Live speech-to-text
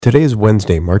Today is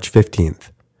Wednesday, March 15th.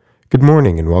 Good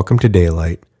morning and welcome to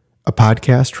Daylight, a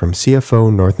podcast from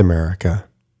CFO North America.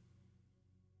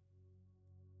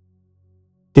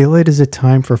 Daylight is a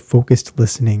time for focused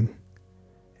listening.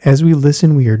 As we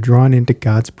listen, we are drawn into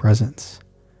God's presence.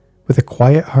 With a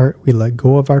quiet heart, we let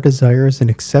go of our desires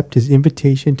and accept His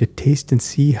invitation to taste and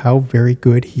see how very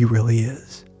good He really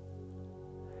is.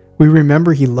 We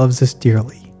remember He loves us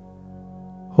dearly.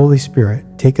 Holy Spirit,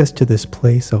 take us to this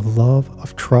place of love,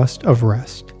 of trust, of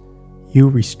rest. You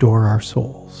restore our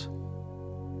souls.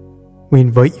 We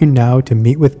invite you now to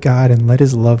meet with God and let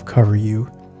His love cover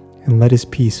you, and let His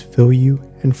peace fill you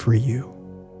and free you.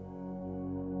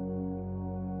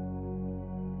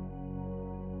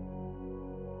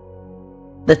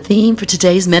 The theme for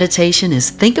today's meditation is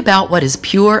Think About What is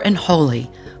Pure and Holy,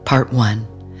 Part 1,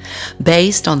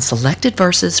 based on selected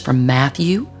verses from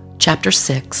Matthew chapter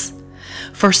 6,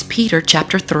 1 Peter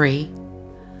chapter 3,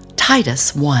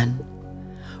 Titus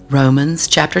 1, Romans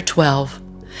chapter 12,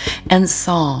 and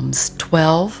Psalms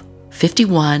 12,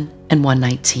 51, and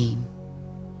 119.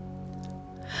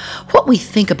 What we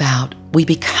think about, we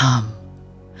become.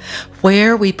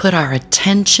 Where we put our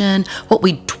attention, what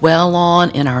we dwell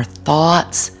on in our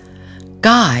thoughts,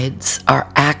 guides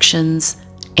our actions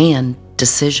and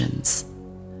decisions.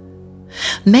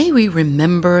 May we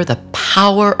remember the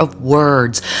power of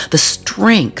words, the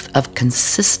strength of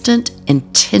consistent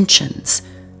intentions,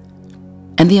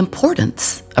 and the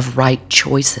importance of right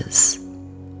choices.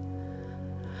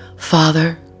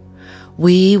 Father,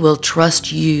 we will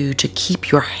trust you to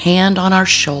keep your hand on our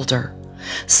shoulder,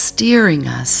 steering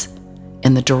us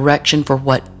in the direction for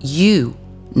what you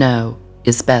know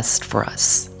is best for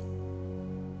us.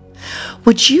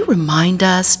 Would you remind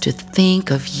us to think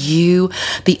of you,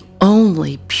 the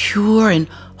only pure and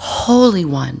holy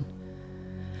one,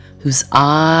 whose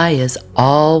eye is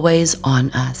always on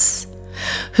us,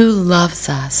 who loves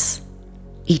us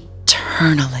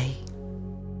eternally.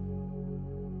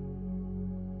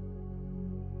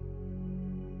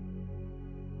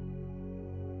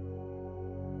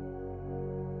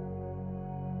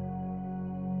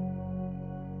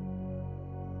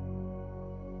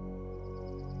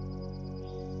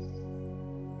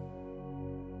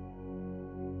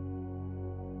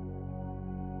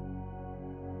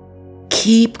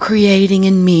 Keep creating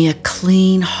in me a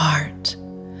clean heart.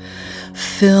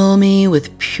 Fill me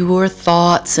with pure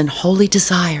thoughts and holy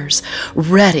desires,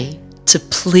 ready to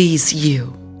please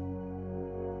you.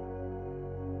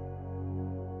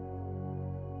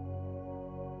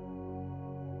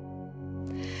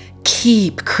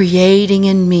 Keep creating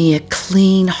in me a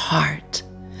clean heart.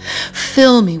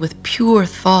 Fill me with pure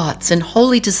thoughts and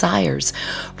holy desires,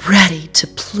 ready to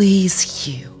please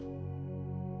you.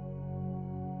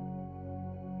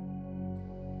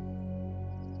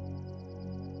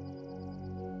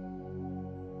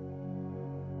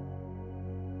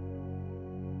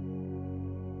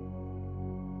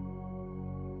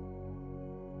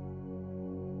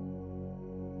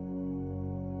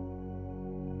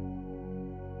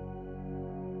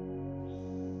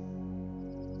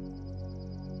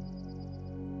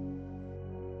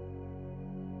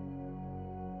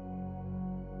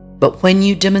 But when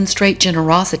you demonstrate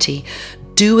generosity,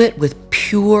 do it with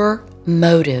pure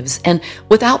motives and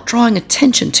without drawing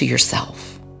attention to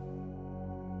yourself.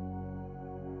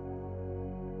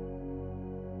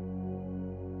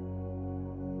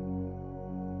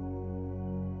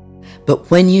 But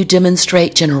when you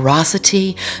demonstrate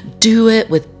generosity, do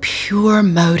it with pure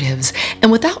motives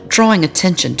and without drawing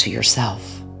attention to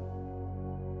yourself.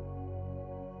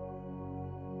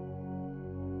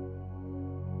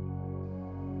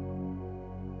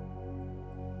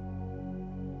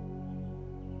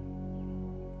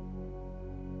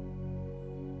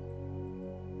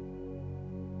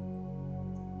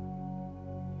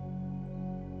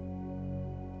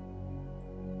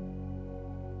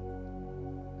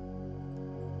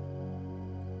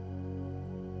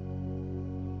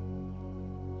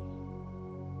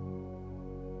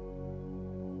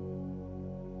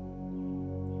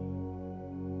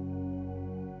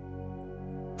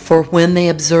 For when they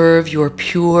observe your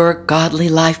pure, godly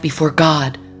life before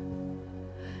God,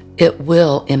 it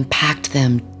will impact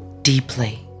them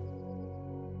deeply.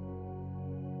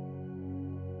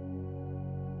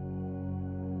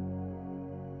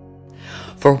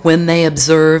 For when they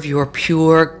observe your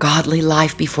pure, godly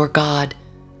life before God,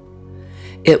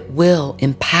 it will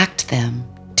impact them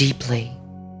deeply.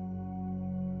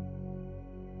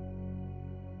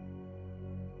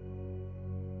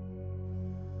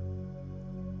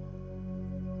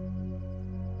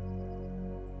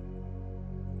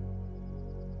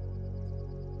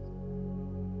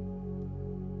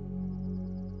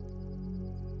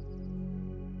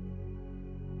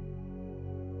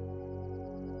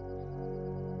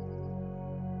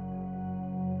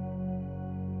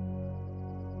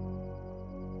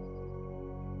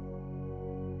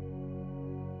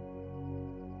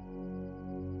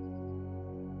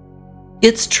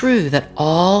 It's true that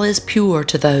all is pure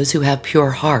to those who have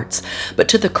pure hearts, but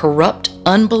to the corrupt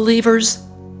unbelievers,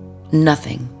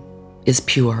 nothing is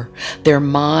pure. Their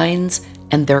minds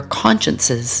and their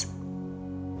consciences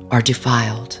are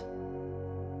defiled.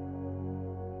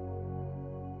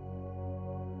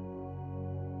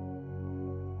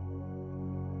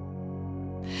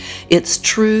 It's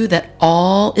true that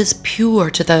all is pure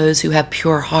to those who have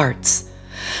pure hearts,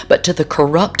 but to the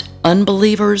corrupt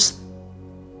unbelievers,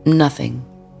 nothing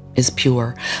is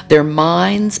pure. Their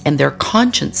minds and their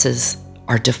consciences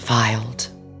are defiled.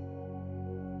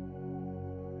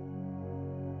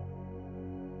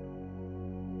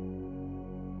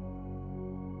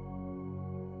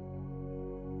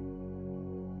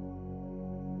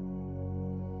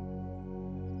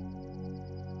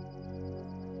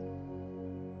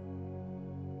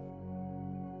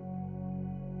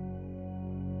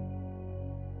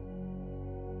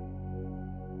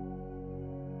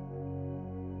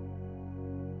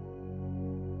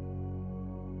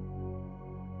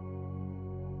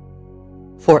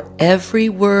 For every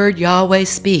word Yahweh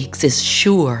speaks is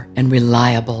sure and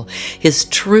reliable. His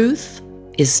truth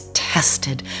is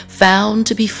tested, found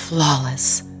to be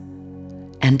flawless,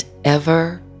 and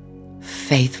ever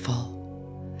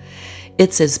faithful.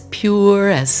 It's as pure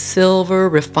as silver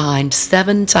refined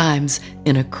 7 times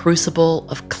in a crucible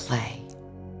of clay.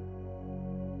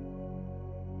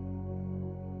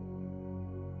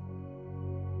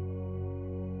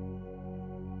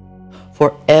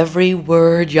 For every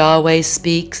word Yahweh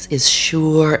speaks is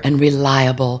sure and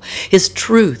reliable. His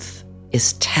truth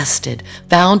is tested,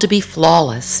 found to be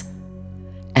flawless,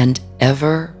 and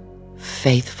ever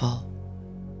faithful.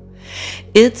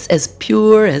 It's as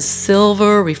pure as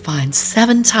silver refined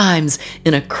 7 times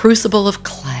in a crucible of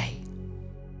clay.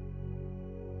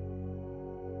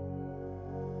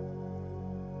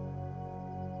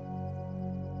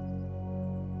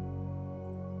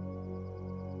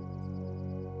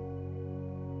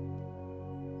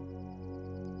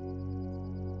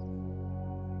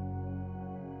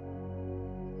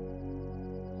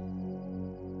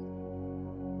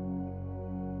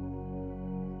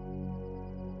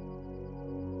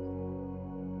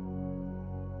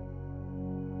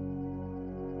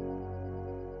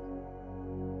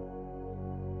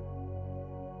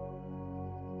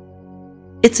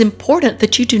 It's important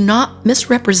that you do not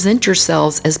misrepresent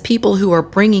yourselves as people who are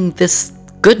bringing this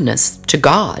goodness to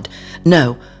God.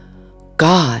 No,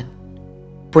 God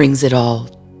brings it all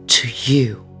to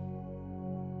you.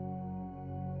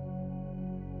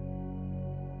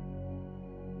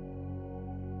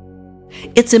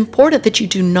 It's important that you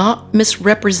do not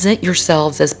misrepresent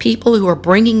yourselves as people who are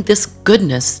bringing this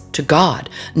goodness to God.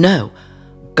 No,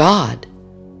 God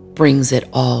brings it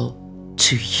all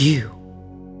to you.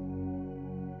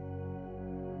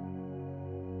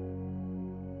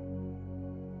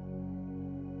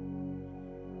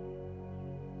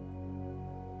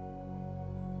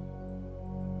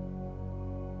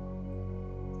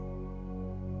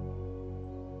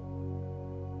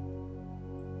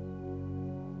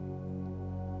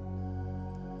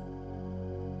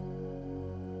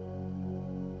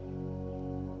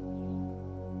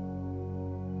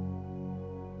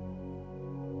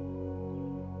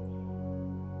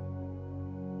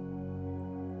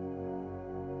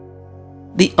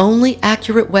 The only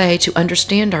accurate way to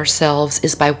understand ourselves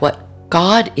is by what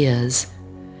God is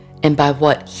and by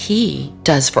what He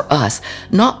does for us,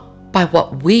 not by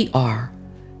what we are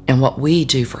and what we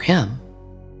do for Him.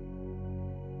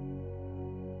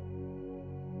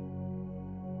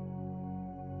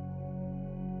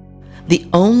 The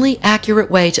only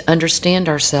accurate way to understand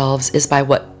ourselves is by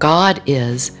what God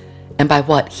is and by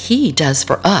what He does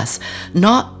for us,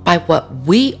 not by what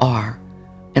we are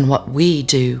and what we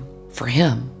do for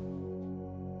Him.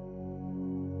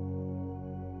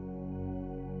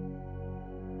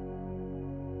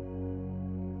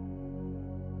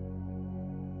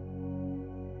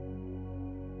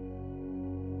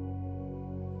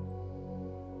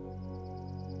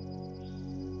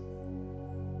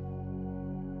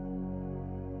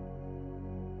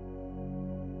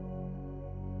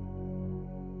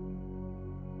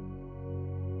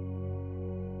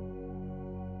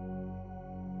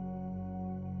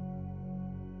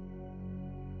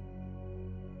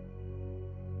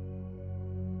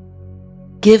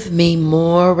 Give me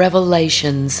more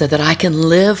revelation so that I can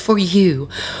live for you,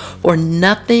 for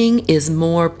nothing is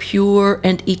more pure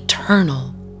and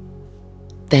eternal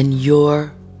than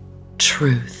your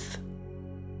truth.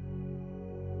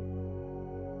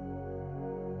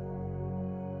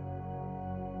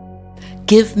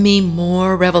 Give me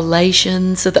more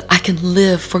revelation so that I can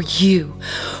live for you,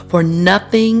 for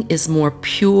nothing is more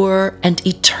pure and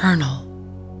eternal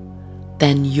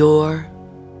than your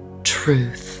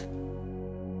truth.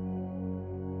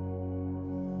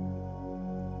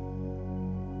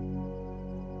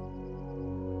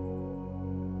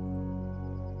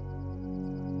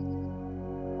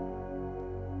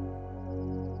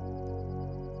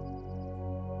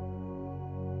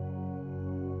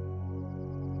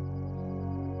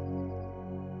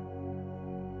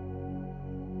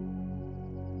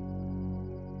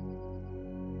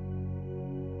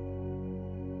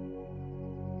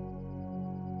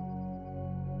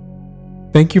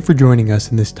 Thank you for joining us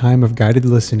in this time of guided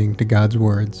listening to God's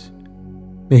words.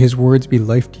 May His words be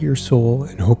life to your soul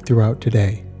and hope throughout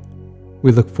today.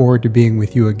 We look forward to being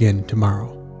with you again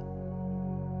tomorrow.